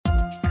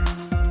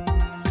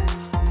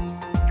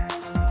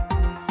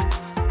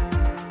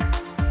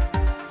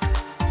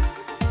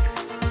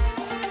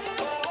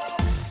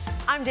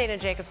I'm Dana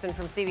Jacobson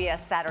from CBS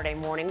Saturday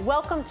Morning.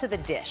 Welcome to The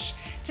Dish.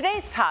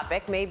 Today's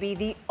topic may be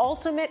the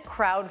ultimate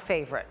crowd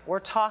favorite. We're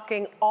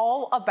talking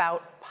all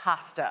about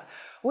pasta.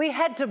 We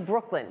head to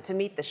Brooklyn to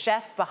meet the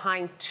chef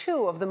behind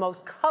two of the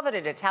most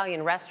coveted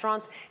Italian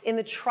restaurants in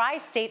the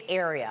tri-state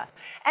area,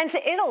 and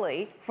to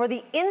Italy for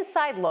the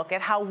inside look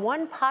at how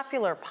one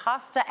popular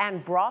pasta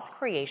and broth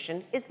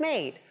creation is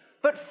made.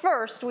 But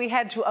first, we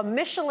head to a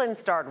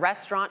Michelin-starred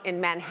restaurant in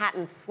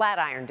Manhattan's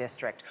Flatiron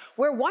District,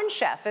 where one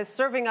chef is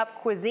serving up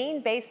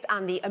cuisine based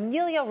on the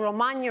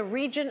Emilia-Romagna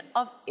region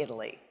of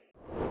Italy.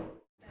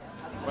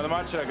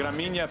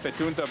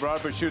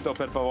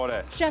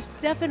 Chef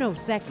Stefano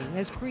Secchi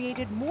has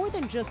created more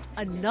than just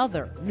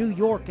another New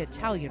York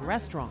Italian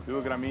restaurant. We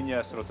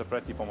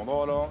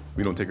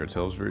don't take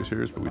ourselves very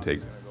serious, but we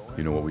take,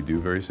 what we do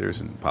very serious,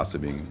 and pasta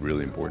being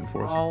really important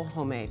for us. All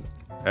homemade.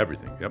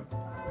 Everything, yep.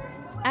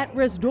 At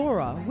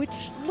Resdora,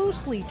 which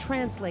loosely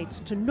translates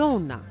to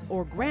nonna,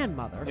 or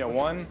grandmother,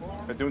 One,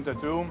 fettunta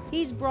two.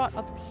 He's brought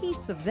a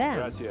piece of them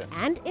Grazie.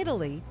 and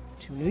Italy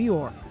to New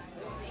York.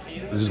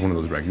 This is one of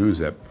those ragouts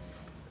that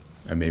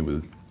I made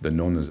with the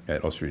nonnas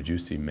at Osteria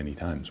Giusti many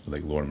times, with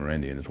like Laura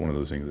Morandi, and it's one of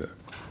those things that,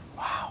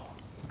 wow,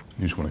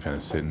 you just want to kind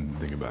of sit and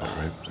think about it,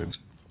 right? So,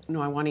 No,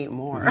 I want to eat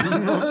more.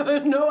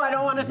 No, I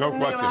don't want to sit and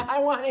think about it.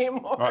 I want to eat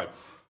more. all right.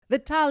 The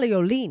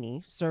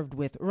tagliolini, served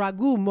with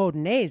ragu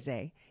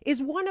modenese,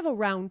 is one of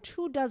around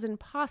 24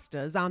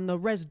 pastas on the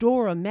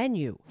Resdora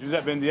menu.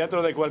 Giuseppe,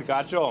 dietro di quel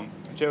cacio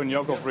c'è un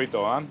gnocco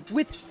fritto, huh?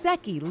 With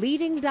Secchi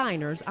leading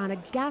diners on a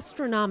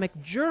gastronomic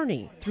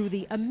journey through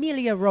the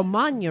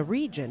Emilia-Romagna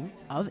region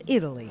of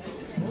Italy.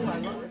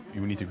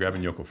 You need to grab a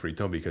gnocco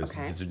fritto because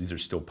these are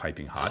still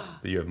piping hot.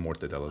 You have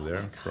mortadella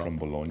there from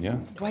Bologna.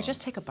 Do I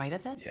just take a bite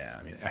of this? Yeah,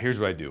 I mean, here's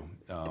what I do.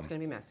 It's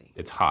going to be messy.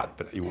 It's hot,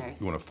 but you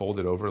want to fold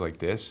it over like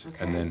this,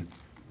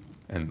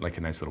 and like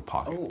a nice little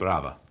pocket. Ooh.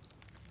 Brava.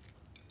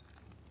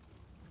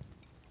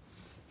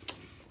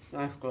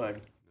 That's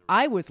good.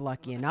 I was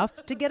lucky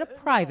enough to get a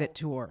private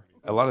tour.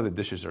 A lot of the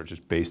dishes are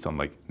just based on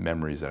like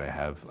memories that I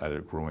have either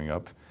growing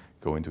up,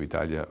 going to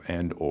Italia,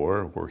 and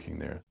or working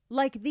there.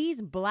 Like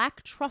these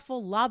black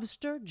truffle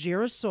lobster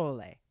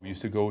girasole. We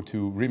used to go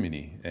to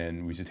Rimini,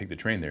 and we used to take the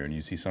train there, and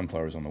you'd see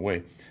sunflowers on the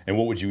way. And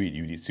what would you eat?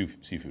 You'd eat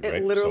seafood, right?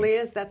 It literally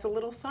is. That's a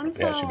little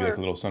sunflower. Yeah, it should be like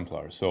a little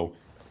sunflower. So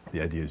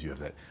the idea is you have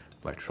that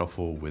black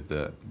truffle with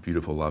the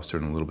beautiful lobster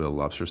and a little bit of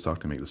lobster stock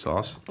to make the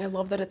sauce. I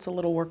love that it's a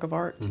little work of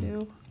art,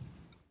 too.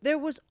 There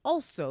was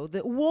also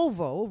the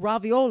uovo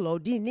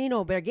raviolo di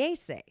Nino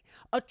Berghese,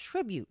 a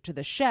tribute to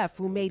the chef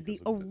who made the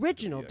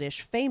original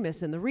dish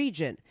famous in the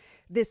region.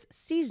 This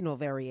seasonal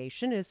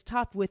variation is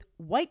topped with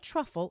white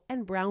truffle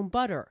and brown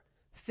butter,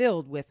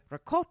 filled with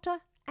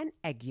ricotta and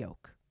egg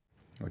yolk.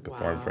 Like the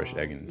farm fresh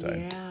egg inside.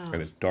 Yeah.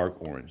 And it's dark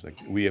orange. Like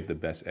we have the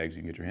best eggs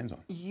you can get your hands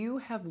on. You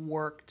have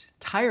worked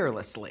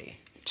tirelessly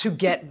to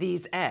get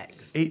these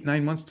eggs.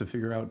 8-9 months to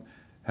figure out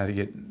how to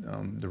get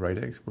the right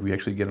eggs. We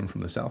actually get them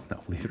from the south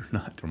now, believe it or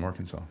not, from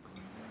Arkansas.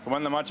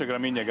 Comanda matcha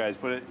gramigna, guys.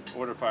 Put it,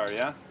 order fire,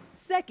 yeah?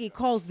 Secchi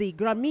calls the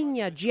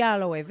gramigna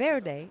giallo e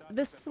verde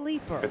the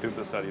sleeper,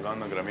 Tutto sta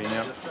arrivando,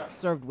 gramigna.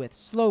 served with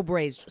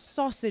slow-braised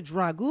sausage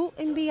ragu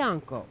in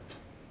bianco.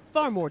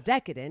 Far more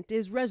decadent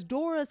is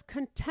Resdora's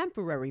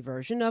contemporary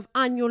version of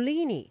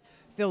agnolini,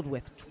 filled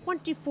with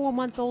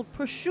 24-month-old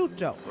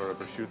prosciutto,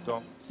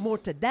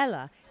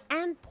 mortadella,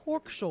 and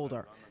pork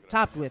shoulder,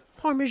 topped with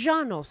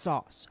Parmigiano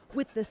sauce,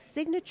 with the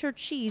signature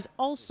cheese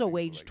also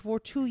aged for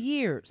 2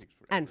 years.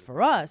 And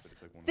for us,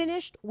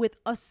 finished with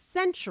a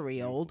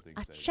century-old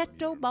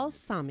aceto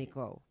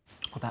balsamico.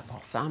 Oh, that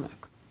balsamic.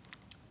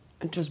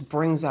 It just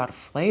brings out a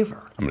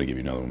flavor. I'm going to give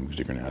you another one because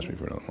you're going to ask me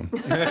for another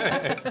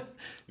one.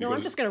 No,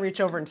 I'm just going to reach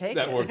over and take it.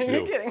 That works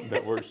You're too. kidding.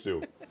 That works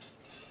too.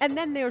 And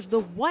then there's the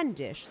one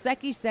dish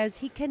Secchi says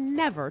he can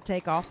never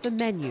take off the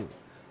menu.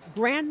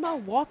 Grandma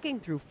walking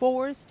through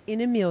forest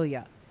in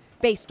Emilia,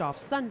 based off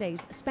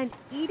Sundays spent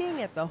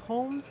eating at the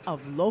homes of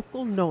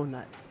local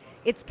nonnas.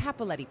 It's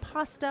capelletti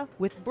pasta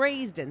with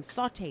braised and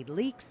sautéed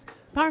leeks,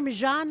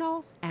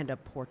 parmigiano, and a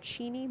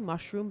porcini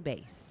mushroom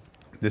base.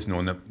 This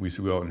nonna, we used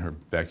to go out in her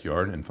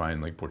backyard and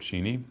find like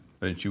porcini,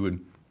 and she would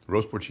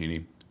roast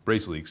porcini,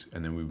 braise leeks,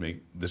 and then we would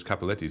make this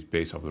capelletti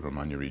based off the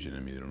Romagna region,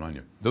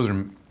 Emilia-Romagna. Those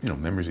are,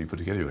 memories that you put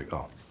together. You're like,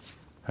 oh,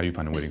 how do you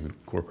find a way to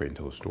incorporate and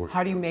tell a story?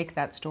 How do you make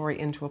that story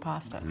into a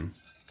pasta?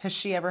 Has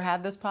she ever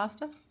had this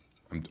pasta?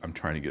 I'm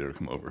trying to get her to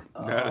come over.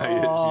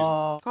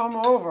 Oh, come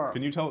over.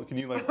 Can you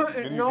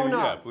No,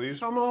 yeah, please?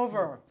 Come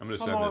over. I'm going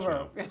to Come send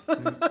over. this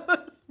now.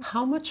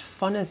 How much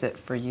fun is it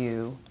for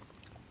you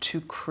to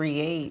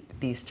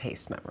create these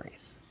taste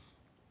memories?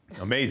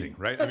 Amazing,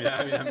 right? I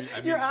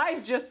mean, Your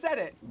eyes just said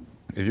it.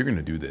 if you're going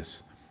to do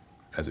this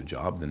as a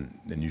job, then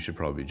you should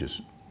probably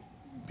just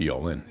be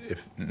all in.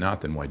 If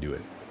not, then why do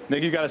it?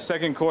 Nick, you got a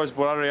second course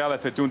Borra Reale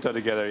Fettunta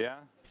together, yeah?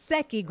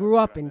 Secchi grew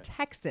up in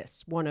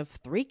Texas, one of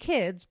 3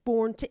 kids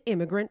born to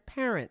immigrant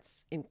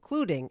parents,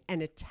 including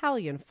an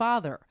Italian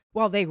father.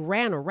 While they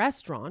ran a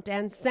restaurant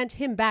and sent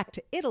him back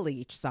to Italy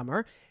each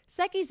summer,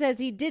 Secchi says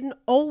he didn't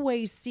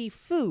always see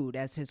food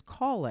as his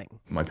calling.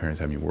 My parents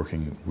had me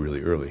working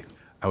really early.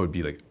 I would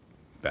be like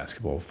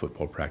basketball,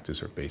 football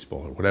practice or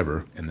baseball or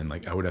whatever. And then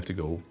like I would have to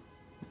go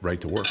right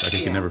to work. Like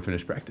I could never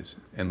finish practice.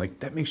 And like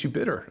that makes you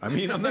bitter. I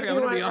mean, I'm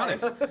gonna be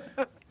honest.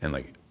 And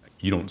like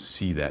you don't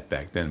see that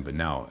back then, but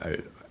now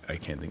I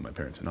can't thank my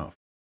parents enough.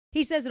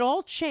 He says it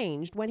all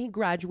changed when he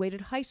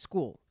graduated high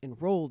school,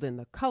 enrolled in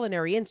the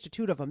Culinary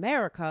Institute of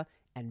America,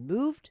 and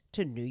moved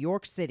to New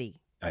York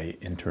City. I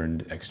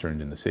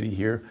externed in the city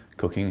here,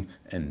 cooking,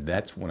 and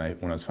that's when I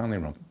was finally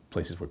around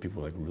places where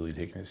people were like really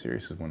taking it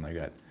serious is when I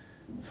got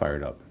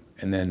fired up.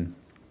 And then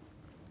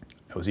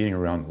I was eating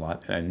around a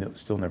lot, and I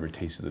still never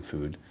tasted the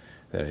food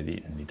that I'd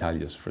eaten in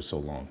Italia for so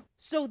long.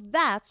 So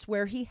that's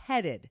where he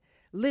headed,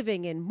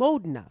 living in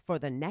Modena for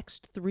the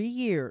next 3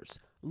 years,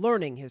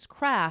 learning his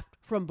craft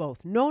from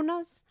both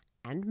nonnas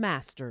and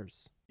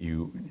masters.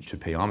 You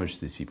should pay homage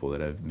to these people that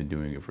have been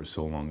doing it for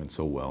so long and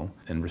so well,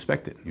 and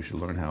respect it. You should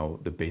learn how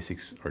the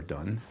basics are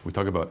done. We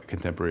talk about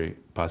contemporary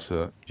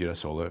pasta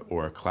girasole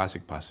or a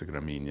classic pasta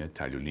gramigna,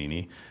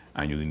 tagliolini,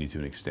 agnolini to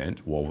an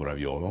extent, uovo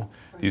raviolo.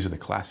 These are the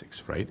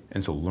classics, right?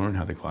 And so learn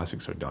how the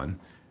classics are done,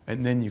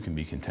 and then you can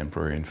be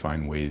contemporary and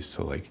find ways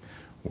to like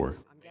work.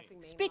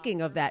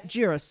 Speaking of that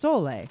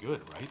girasole,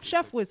 Good, right?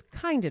 Chef was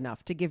kind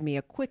enough to give me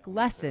a quick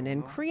lesson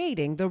in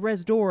creating the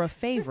Resdora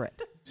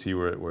favorite. See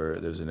where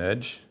there's an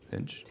edge?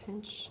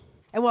 Pinch.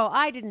 And while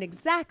I didn't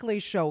exactly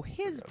show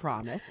his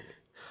promise,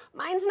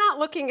 Mine's not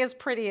looking as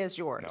pretty as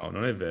yours. No,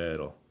 non è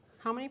vero.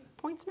 How many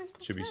points am I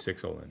supposed Should to be have?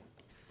 6 all in.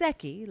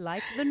 Secchi,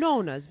 like the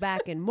nonnas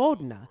back in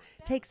Modena,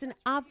 takes an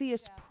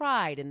obvious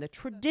pride in the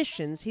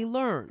traditions he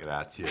learned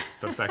Grazie.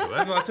 Perfetto.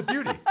 That's a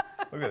beauty.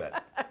 Look at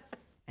that.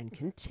 and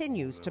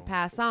continues to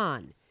pass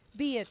on,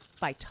 be it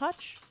by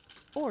touch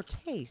or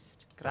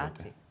taste.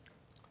 Grazie.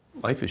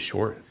 Life is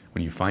short.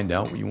 When you find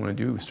out what you want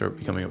to do, start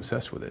becoming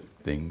obsessed with it.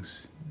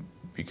 Things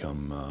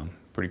become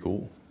pretty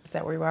cool. Is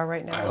that where you are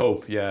right now? I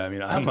hope, yeah. I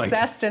mean, I'm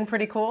Obsessed and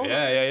pretty cool?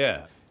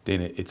 Yeah.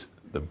 Dana, it's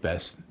the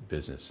best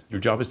business.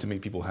 Your job is to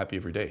make people happy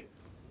every day.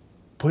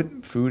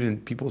 Put food in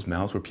people's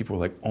mouths where people are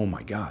like, oh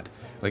my God.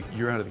 Like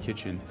you're out of the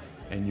kitchen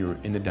and you're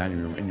in the dining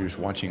room and you're just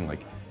watching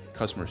like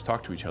customers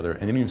talk to each other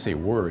and they don't even say a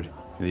word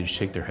and they just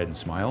shake their head and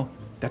smile.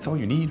 That's all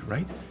you need,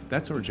 right?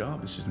 That's our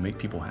job, is just to make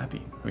people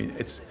happy. I mean,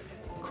 it's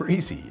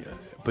crazy,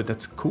 but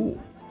that's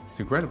cool. It's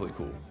incredibly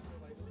cool.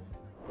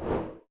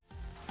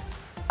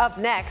 Up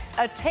next,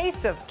 a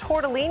taste of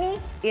tortellini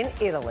in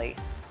Italy.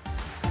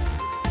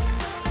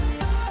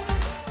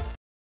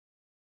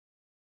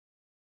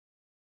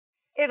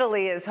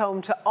 Italy is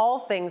home to all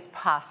things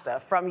pasta,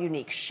 from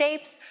unique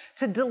shapes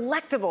to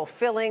delectable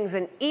fillings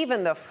and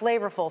even the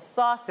flavorful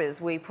sauces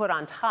we put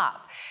on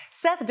top.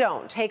 Seth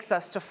Doan takes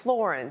us to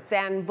Florence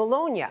and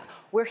Bologna,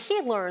 where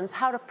he learns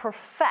how to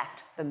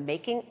perfect the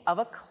making of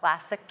a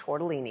classic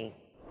tortellini.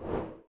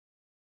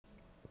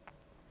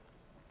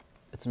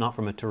 It's not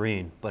from a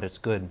tureen, but it's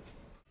good.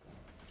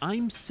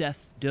 I'm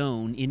Seth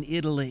Doan in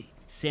Italy,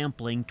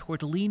 sampling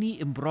tortellini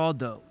in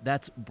brodo,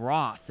 that's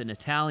broth in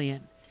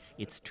Italian.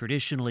 It's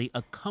traditionally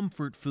a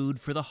comfort food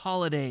for the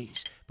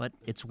holidays, but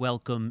it's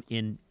welcome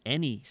in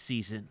any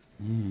season.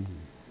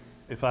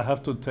 If I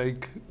have to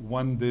take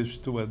one dish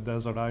to a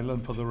desert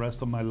island for the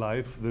rest of my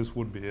life, this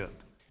would be it.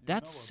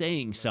 That's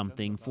saying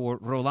something for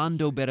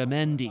Rolando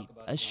Beramendi,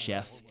 a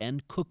chef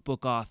and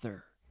cookbook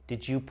author.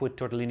 Did you put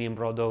tortellini in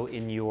brodo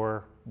in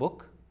your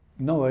book?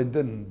 No, I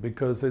didn't,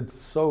 because it's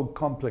so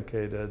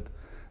complicated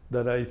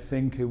that I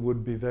think it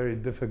would be very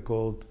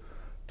difficult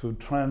to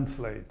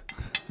translate.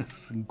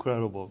 It's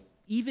incredible.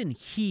 Even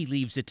he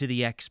leaves it to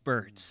the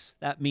experts.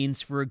 That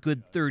means for a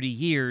good 30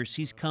 years,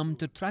 he's come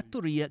to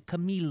Trattoria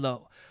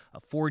Camillo, a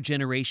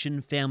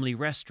 4-generation family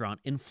restaurant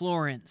in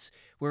Florence,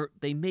 where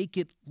they make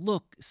it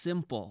look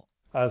simple.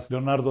 As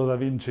Leonardo da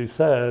Vinci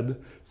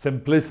said,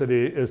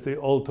 simplicity is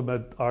the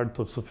ultimate art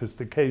of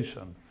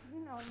sophistication.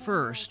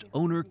 First,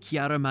 owner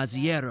Chiara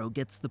Mazziero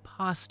gets the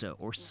pasta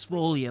or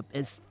sfoglia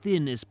as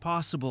thin as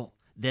possible.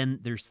 Then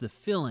there's the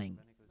filling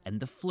and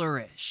the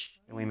flourish.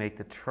 And we make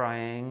the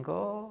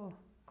triangle,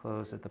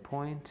 close at the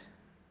point.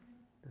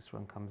 This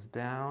one comes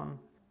down.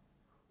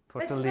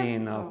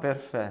 Tortellino,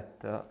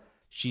 perfetto.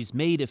 She's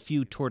made a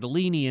few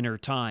tortellini in her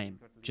time.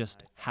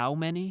 Just how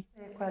many?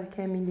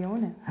 Qualche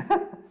milione.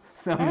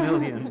 Some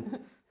millions.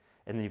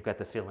 And then you've got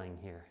the filling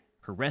here.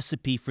 Her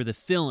recipe for the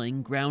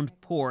filling, ground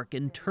pork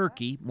and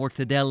turkey,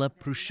 mortadella,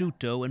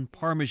 prosciutto, and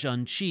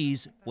Parmesan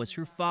cheese, was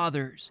her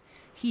father's.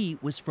 He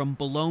was from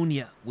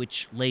Bologna,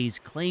 which lays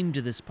claim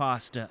to this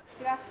pasta.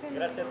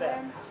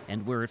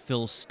 And where it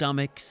fills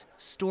stomachs,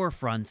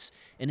 storefronts,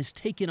 and has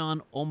taken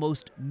on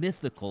almost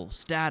mythical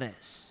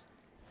status.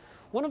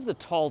 One of the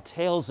tall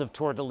tales of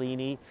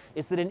tortellini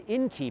is that an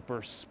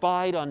innkeeper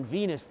spied on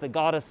Venus, the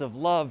goddess of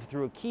love,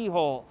 through a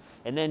keyhole,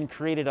 and then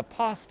created a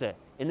pasta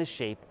in the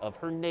shape of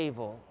her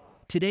navel.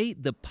 Today,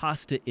 the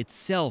pasta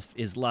itself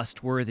is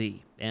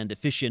lust-worthy, and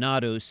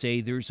aficionados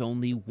say there's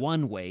only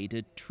one way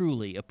to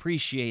truly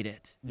appreciate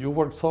it. You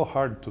worked so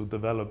hard to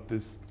develop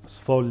this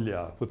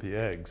sfoglia with the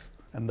eggs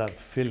and that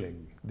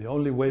filling. The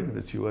only way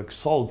is you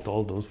exalt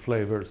all those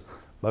flavors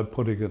by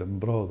putting it in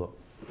brodo.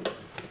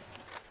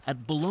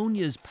 At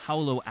Bologna's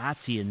Paolo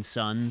Azzi and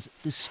Sons,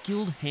 the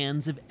skilled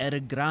hands of Etta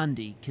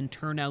Grandi can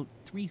turn out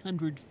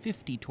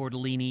 350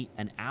 tortellini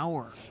an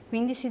hour.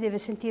 Quindi si deve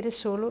sentire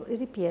solo il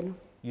ripieno.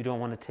 You don't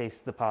want to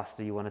taste the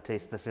pasta, you want to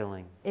taste the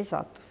filling.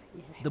 Esatto.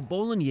 The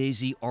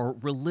Bolognesi are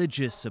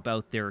religious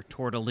about their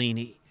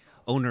tortellini.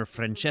 Owner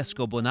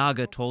Francesco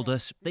Bonaga told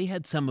us they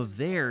had some of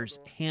theirs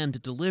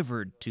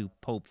hand-delivered to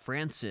Pope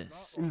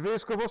Francis. Il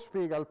vescovo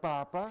spiega al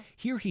Papa.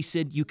 Here he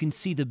said you can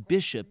see the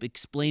bishop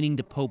explaining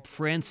to Pope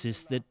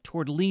Francis that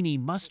tortellini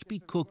must be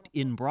cooked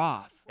in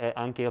broth.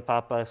 Anche il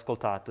Papa ha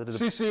ascoltato.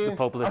 Sì, The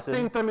Pope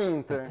listened.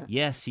 attentamente.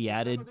 Yes, he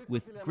added,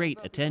 with great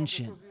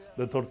attention.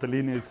 The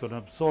tortellini is going to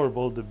absorb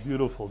all the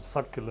beautiful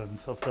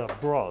succulence of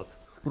that broth.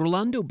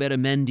 Rolando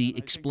Beramendi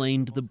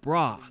explained the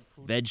broth,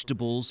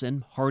 vegetables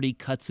and hearty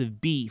cuts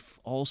of beef,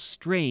 all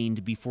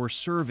strained before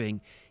serving,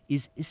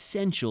 is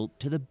essential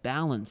to the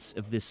balance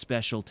of this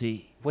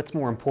specialty. What's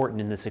more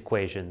important in this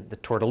equation, the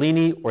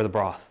tortellini or the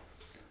broth?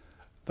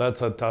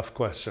 That's a tough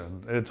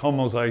question. It's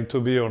almost like to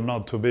be or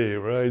not to be,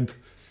 right?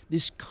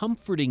 This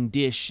comforting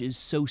dish is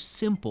so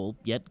simple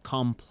yet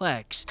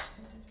complex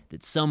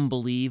that some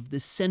believe the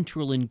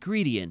central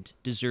ingredient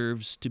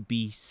deserves to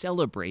be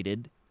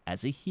celebrated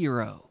as a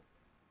hero.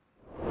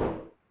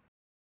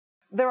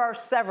 There are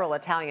several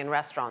Italian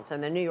restaurants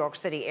in the New York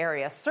City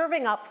area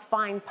serving up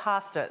fine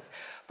pastas.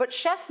 But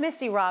Chef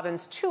Missy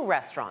Robbins' two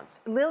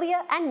restaurants,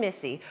 Lilia and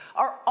Missy,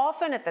 are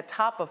often at the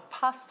top of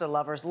pasta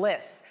lovers'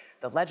 lists.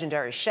 The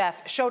legendary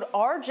chef showed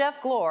our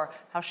Jeff Glor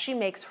how she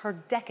makes her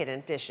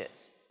decadent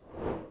dishes.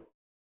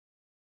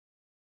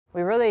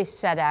 We really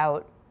set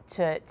out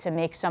to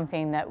make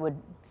something that would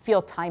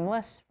feel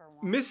timeless.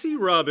 Missy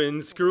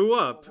Robbins grew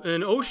up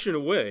an ocean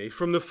away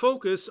from the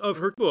focus of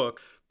her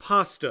book,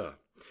 Pasta,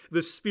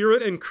 the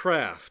spirit and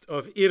craft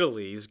of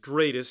Italy's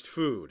greatest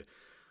food.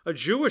 A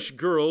Jewish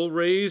girl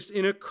raised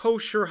in a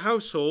kosher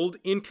household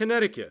in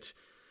Connecticut.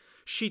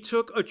 She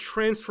took a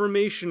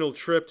transformational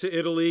trip to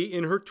Italy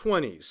in her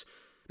 20s.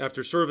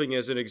 After serving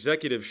as an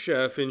executive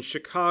chef in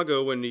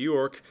Chicago and New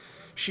York,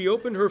 she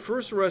opened her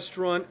first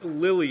restaurant,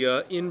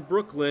 Lilia, in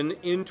Brooklyn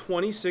in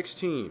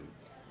 2016.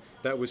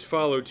 That was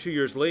followed 2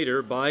 years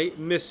later by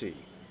Missy.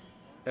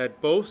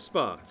 At both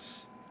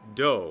spots,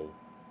 dough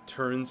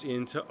turns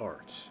into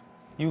art.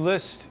 You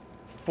list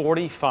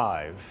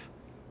 45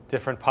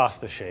 different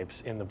pasta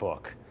shapes in the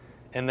book.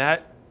 And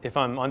that, if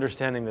I'm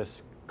understanding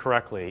this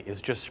correctly,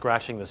 is just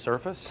scratching the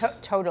surface?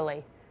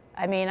 Totally.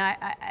 I mean,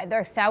 there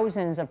are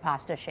thousands of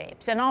pasta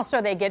shapes. And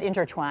also they get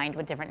intertwined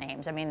with different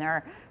names. I mean, there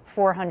are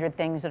 400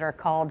 things that are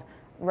called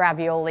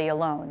ravioli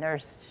alone.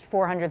 There's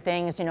 400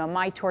 things, you know,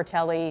 my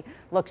tortelli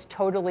looks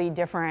totally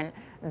different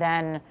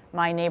than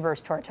my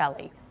neighbor's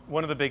tortelli.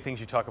 One of the big things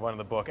you talk about in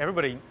the book,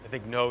 everybody, I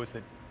think, knows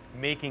that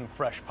making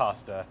fresh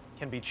pasta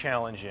can be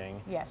challenging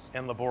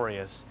and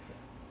laborious.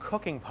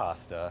 Cooking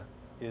pasta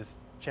is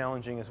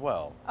challenging as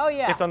well. Oh,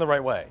 yeah. If done the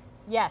right way.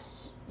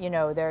 Yes. You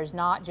know, there's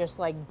not just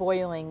like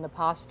boiling the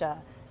pasta.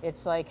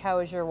 It's like, how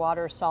is your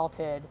water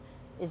salted?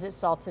 Is it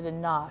salted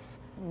enough?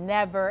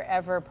 Never,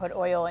 ever put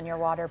oil in your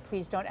water.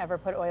 Please don't ever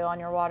put oil in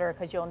your water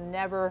because you'll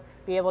never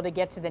be able to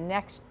get to the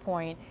next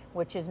point,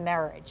 which is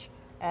marriage.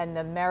 And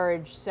the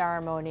marriage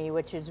ceremony,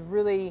 which is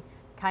really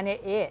kind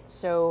of it.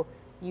 So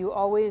you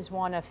always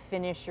want to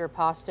finish your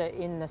pasta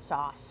in the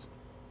sauce.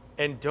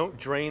 And don't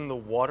drain the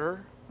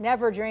water?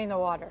 Never drain the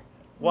water.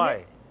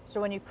 Why? So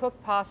when you cook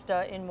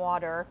pasta in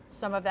water,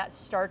 some of that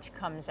starch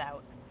comes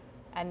out,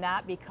 and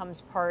that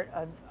becomes part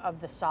of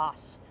the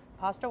sauce.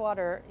 Pasta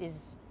water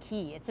is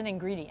key. It's an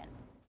ingredient.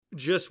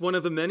 Just one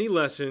of the many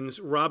lessons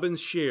Robbins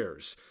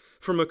shares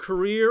from a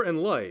career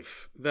and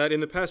life that in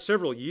the past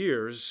several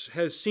years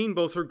has seen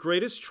both her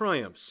greatest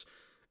triumphs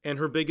and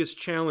her biggest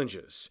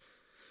challenges.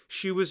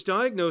 She was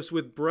diagnosed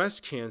with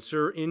breast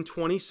cancer in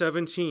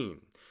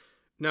 2017.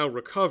 Now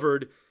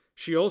recovered,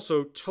 she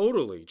also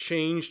totally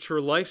changed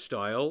her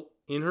lifestyle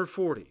in her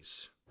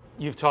 40s.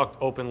 You've talked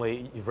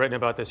openly, you've written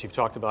about this, you've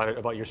talked about it,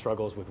 about your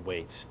struggles with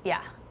weight.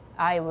 Yeah,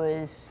 I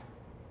was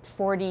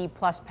 40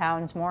 plus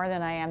pounds more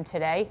than I am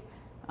today.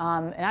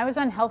 And I was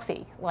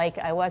unhealthy. Like,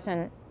 I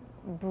wasn't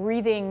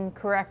breathing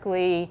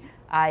correctly.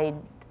 I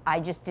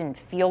just didn't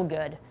feel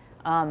good.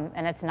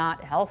 And it's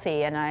not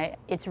healthy. And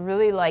it's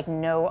really like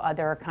no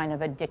other kind of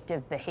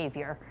addictive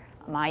behavior.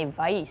 My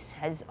vice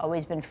has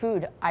always been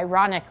food,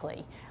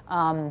 ironically.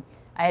 I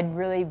had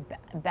really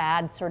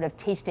bad sort of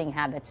tasting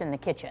habits in the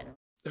kitchen.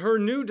 Her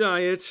new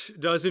diet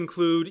does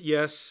include,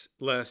 yes,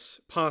 less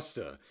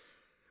pasta,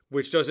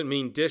 which doesn't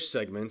mean dish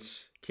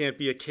segments can't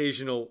be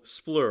occasional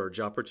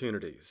splurge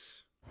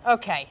opportunities.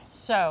 Okay,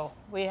 so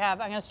we have,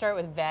 I'm gonna start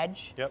with veg.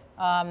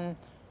 Yep.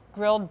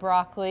 Grilled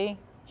broccoli,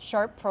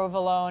 sharp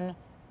provolone,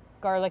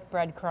 garlic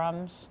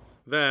breadcrumbs.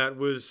 That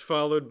was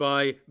followed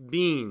by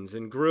beans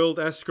and grilled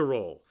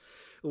escarole,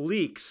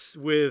 leeks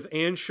with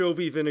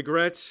anchovy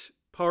vinaigrette,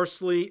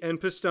 parsley,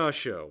 and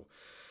pistachio,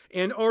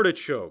 and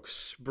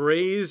artichokes,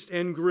 braised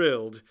and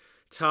grilled,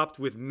 topped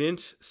with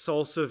mint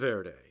salsa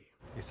verde.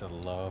 I used to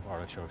love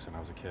artichokes when I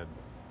was a kid.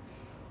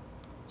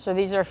 So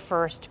these are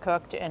first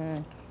cooked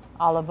in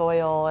olive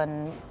oil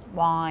and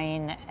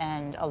wine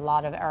and a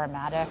lot of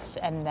aromatics,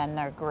 and then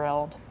they're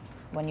grilled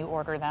when you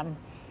order them.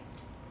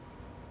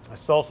 The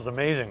salsa's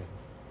amazing.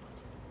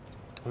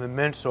 And the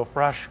mint's so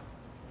fresh.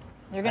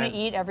 You're gonna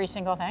eat every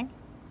single thing?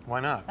 Why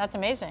not? That's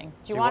amazing.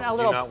 Do you want a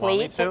little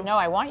plate? No,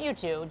 I want you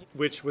to.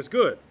 Which was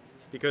good,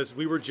 because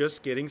we were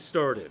just getting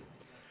started.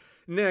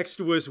 Next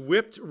was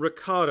whipped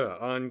ricotta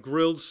on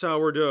grilled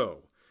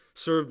sourdough,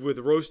 served with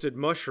roasted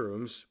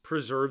mushrooms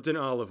preserved in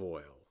olive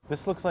oil.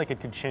 This looks like it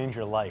could change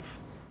your life.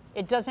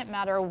 It doesn't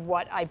matter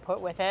what I put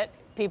with it.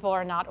 People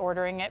are not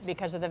ordering it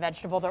because of the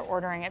vegetable. They're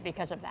ordering it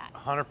because of that.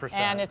 100%.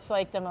 And it's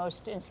like the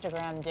most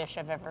Instagram dish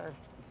I've ever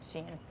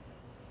seen.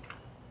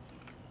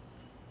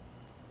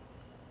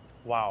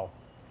 Wow.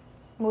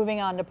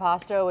 Moving on to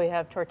pasta, we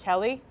have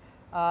tortelli.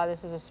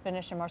 This is a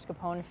spinach and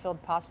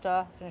mascarpone-filled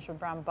pasta, finished with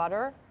brown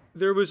butter.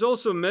 There was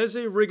also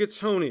mezze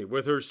rigatoni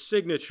with her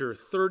signature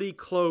 30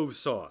 clove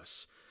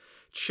sauce,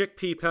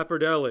 chickpea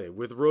pappardelle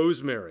with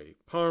rosemary,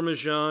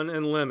 parmesan,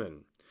 and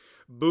lemon,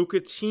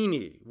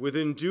 bucatini with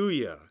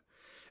nduja,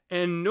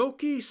 and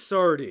gnocchi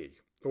sardi,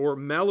 or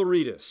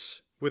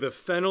maloritas, with a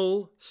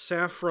fennel,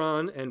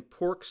 saffron, and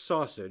pork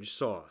sausage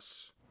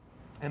sauce.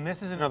 And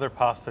this is another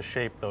pasta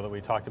shape, though, that we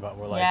talked about.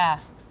 Where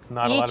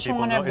not a lot of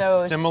people know.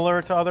 It's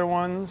similar to other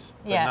ones,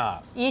 but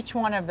not. Each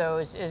one of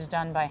those is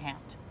done by hand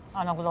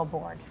on a little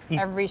board.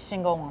 Every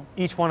single one.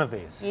 Each one of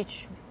these?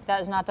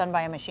 That is not done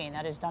by a machine.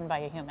 That is done by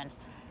a human.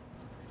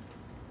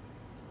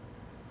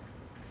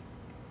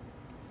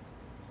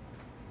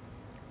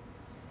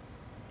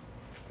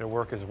 Their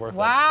work is worth it.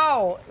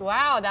 Wow,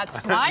 that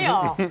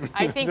smile.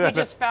 I think we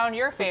just found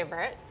your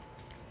favorite.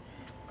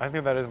 I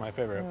think that is my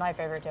favorite. My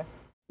favorite, too.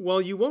 While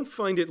you won't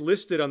find it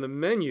listed on the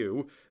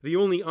menu, the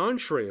only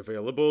entree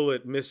available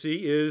at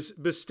Missy is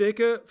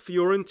bistecca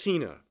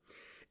fiorentina.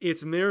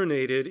 It's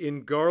marinated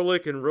in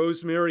garlic and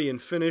rosemary and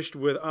finished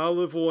with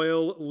olive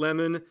oil,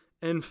 lemon,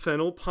 and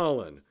fennel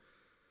pollen.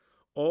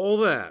 All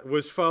that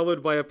was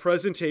followed by a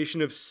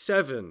presentation of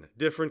 7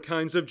 different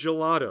kinds of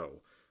gelato,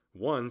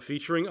 one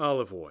featuring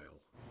olive oil.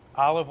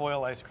 Olive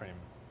oil ice cream.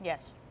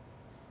 Yes.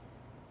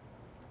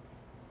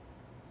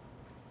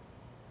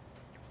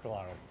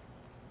 Gelato.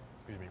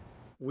 Excuse me.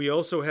 We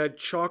also had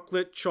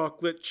chocolate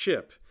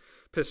chip,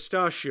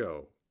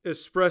 pistachio,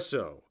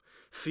 espresso,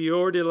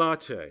 fior di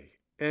latte,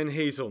 and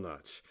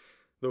hazelnuts.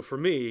 Though for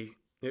me,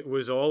 it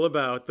was all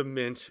about the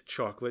mint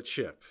chocolate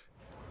chip.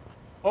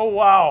 Oh,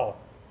 wow.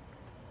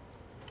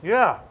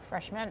 Yeah.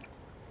 Fresh mint.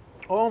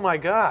 Oh my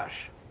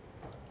gosh.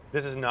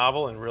 This is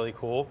novel and really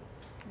cool,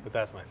 but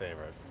that's my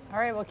favorite. All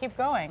right, we'll keep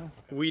going.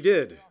 We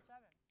did.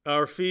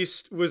 Our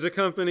feast was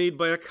accompanied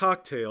by a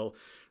cocktail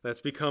that's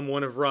become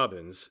one of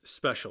Robin's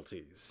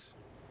specialties.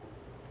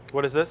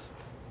 What is this?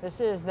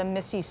 This is the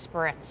Missy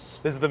Spritz.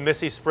 This is the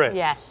Missy Spritz?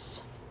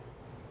 Yes.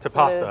 To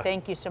pasta.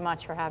 Thank you so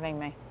much for having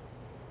me.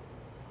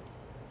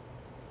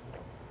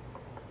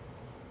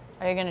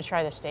 Are you going to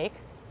try the steak?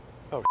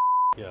 Oh,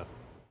 yeah.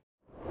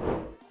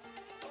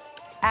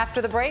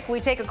 After the break, we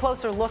take a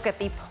closer look at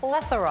the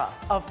plethora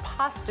of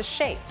pasta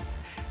shapes.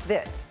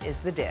 This is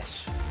The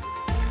Dish.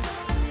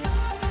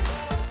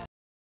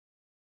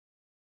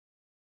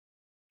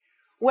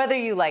 Whether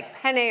you like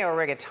penne or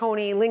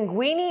rigatoni,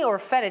 linguine or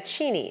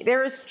fettuccine,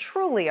 there is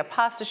truly a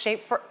pasta shape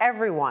for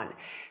everyone.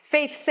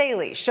 Faith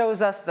Saley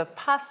shows us the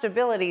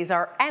possibilities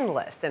are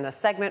endless in a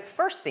segment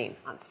first seen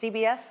on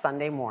CBS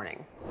Sunday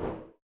Morning.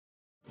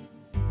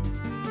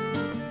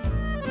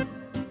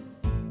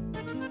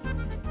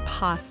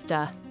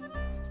 Pasta.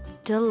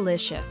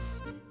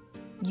 Delicious.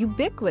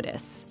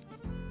 Ubiquitous.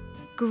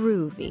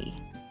 Groovy.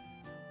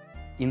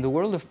 In the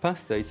world of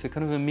pasta, it's a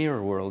kind of a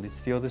mirror world.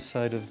 It's the other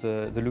side of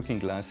the looking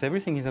glass.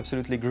 Everything is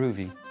absolutely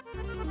groovy.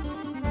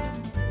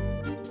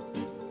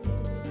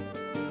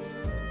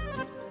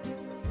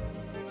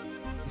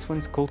 This one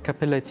is called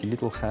capelletti,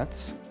 little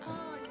hats.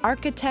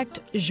 Architect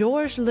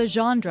Georges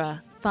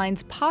Legendre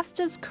finds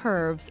pasta's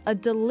curves a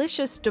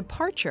delicious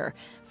departure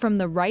from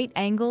the right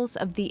angles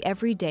of the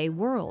everyday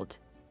world.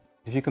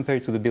 If you compare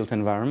it to the built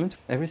environment,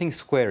 everything's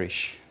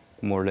squarish,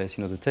 more or less.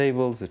 You know, the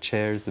tables, the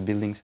chairs, the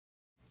buildings.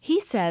 He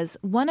says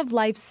one of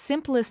life's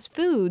simplest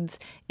foods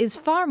is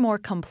far more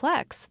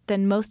complex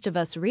than most of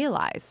us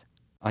realize.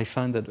 I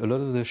find that a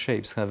lot of the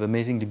shapes have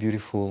amazingly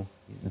beautiful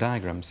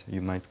diagrams,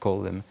 you might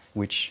call them,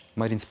 which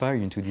might inspire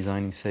you into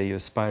designing, say, a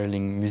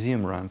spiraling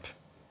museum ramp,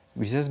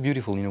 which is as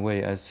beautiful in a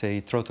way as,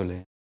 say,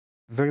 trottole.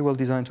 Very well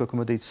designed to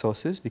accommodate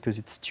sauces because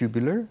it's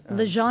tubular.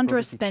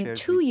 Legendre spent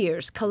 2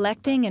 years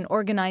collecting and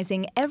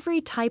organizing every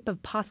type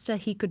of pasta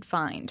he could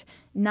find,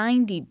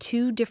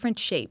 92 different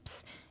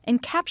shapes,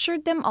 and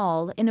captured them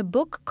all in a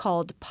book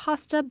called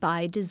Pasta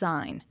by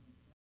Design.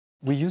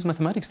 We use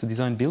mathematics to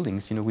design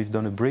buildings. You know, we've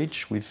done a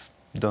bridge, we've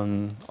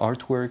done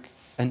artwork,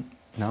 and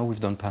now we've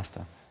done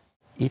pasta.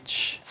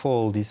 Each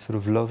fold is sort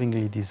of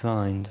lovingly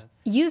designed.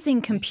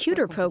 Using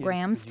computer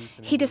programs,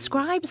 he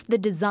describes the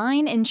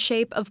design and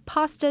shape of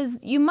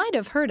pastas you might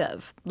have heard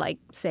of, like,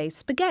 say,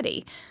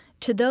 spaghetti,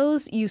 to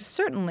those you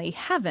certainly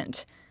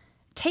haven't.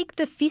 Take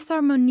the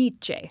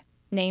fisarmonice,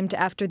 named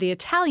after the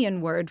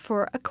Italian word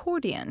for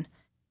accordion.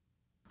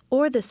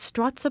 or the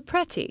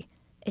strozzopreti,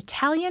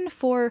 Italian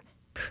for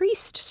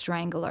priest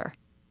strangler.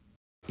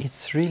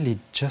 It's really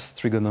just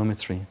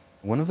trigonometry.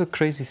 One of the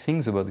crazy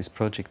things about this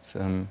project,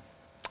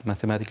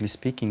 mathematically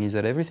speaking, is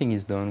that everything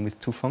is done with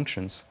two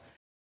functions.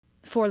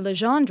 For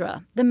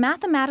Legendre, the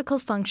mathematical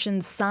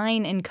functions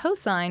sine and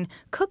cosine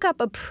cook up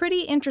a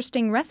pretty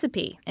interesting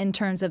recipe in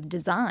terms of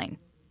design.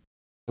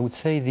 I would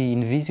say the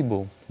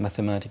invisible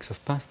mathematics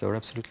of pasta are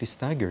absolutely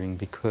staggering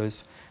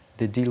because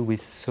they deal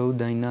with so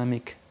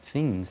dynamic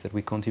things that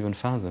we can't even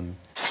fathom.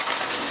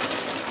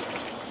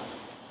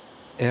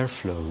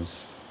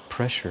 Airflows,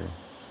 pressure,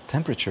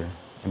 temperature.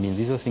 I mean,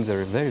 these are things that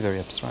are very, very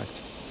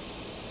abstract.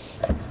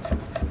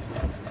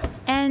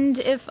 And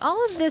if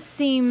all of this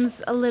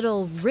seems a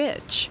little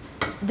rich,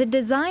 the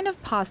design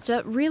of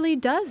pasta really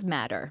does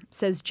matter,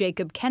 says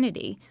Jacob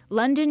Kennedy,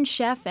 London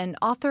chef and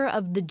author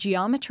of The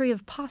Geometry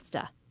of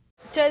Pasta.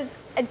 Does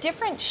a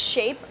different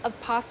shape of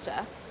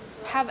pasta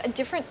have a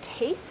different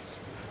taste?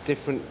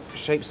 Different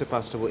shapes of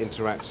pasta will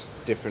interact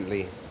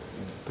differently,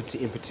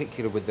 in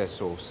particular with their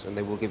sauce, and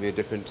they will give you a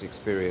different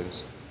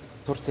experience.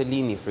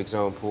 Tortellini, for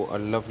example, are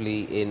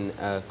lovely in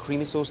a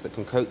creamy sauce that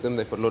can coat them.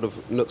 They've got a lot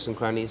of nooks and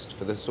crannies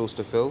for the sauce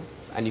to fill,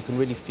 and you can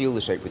really feel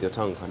the shape with your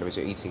tongue kind of as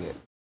you're eating it.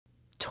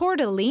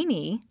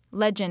 Tortellini,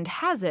 legend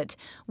has it,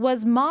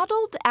 was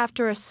modeled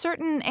after a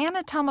certain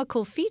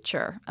anatomical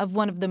feature of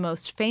one of the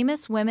most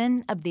famous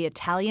women of the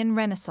Italian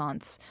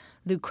Renaissance,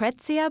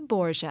 Lucrezia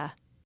Borgia.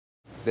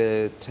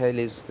 The tale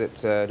is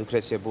that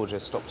Lucrezia Borgia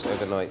stopped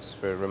overnight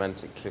for a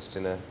romantic tryst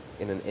in an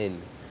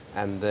inn,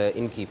 and the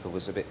innkeeper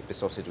was a bit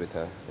besotted with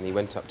her, and he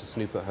went up to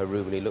snoop at her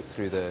room, and he looked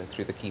through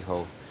the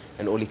keyhole,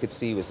 and all he could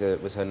see was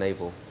her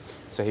navel.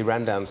 So he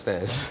ran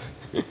downstairs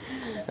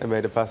and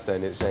made a pasta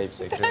in its shape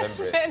so he could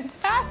remember it. That's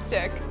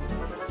fantastic!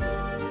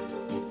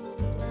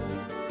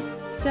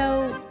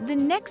 So the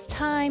next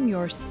time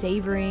you're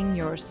savoring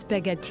your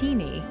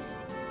spaghettini,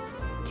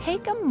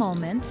 take a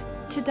moment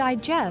to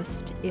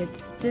digest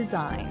its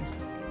design.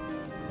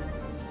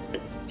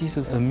 It is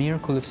a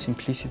miracle of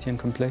simplicity and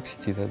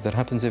complexity that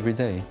happens every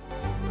day.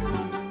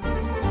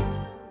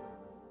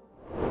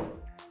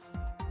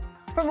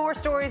 For more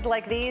stories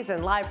like these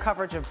and live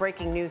coverage of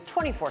breaking news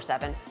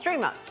 24/7,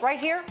 stream us right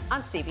here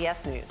on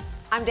CBS News.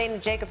 I'm Dana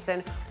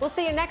Jacobson. We'll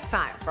see you next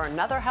time for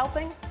another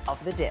helping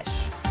of The Dish.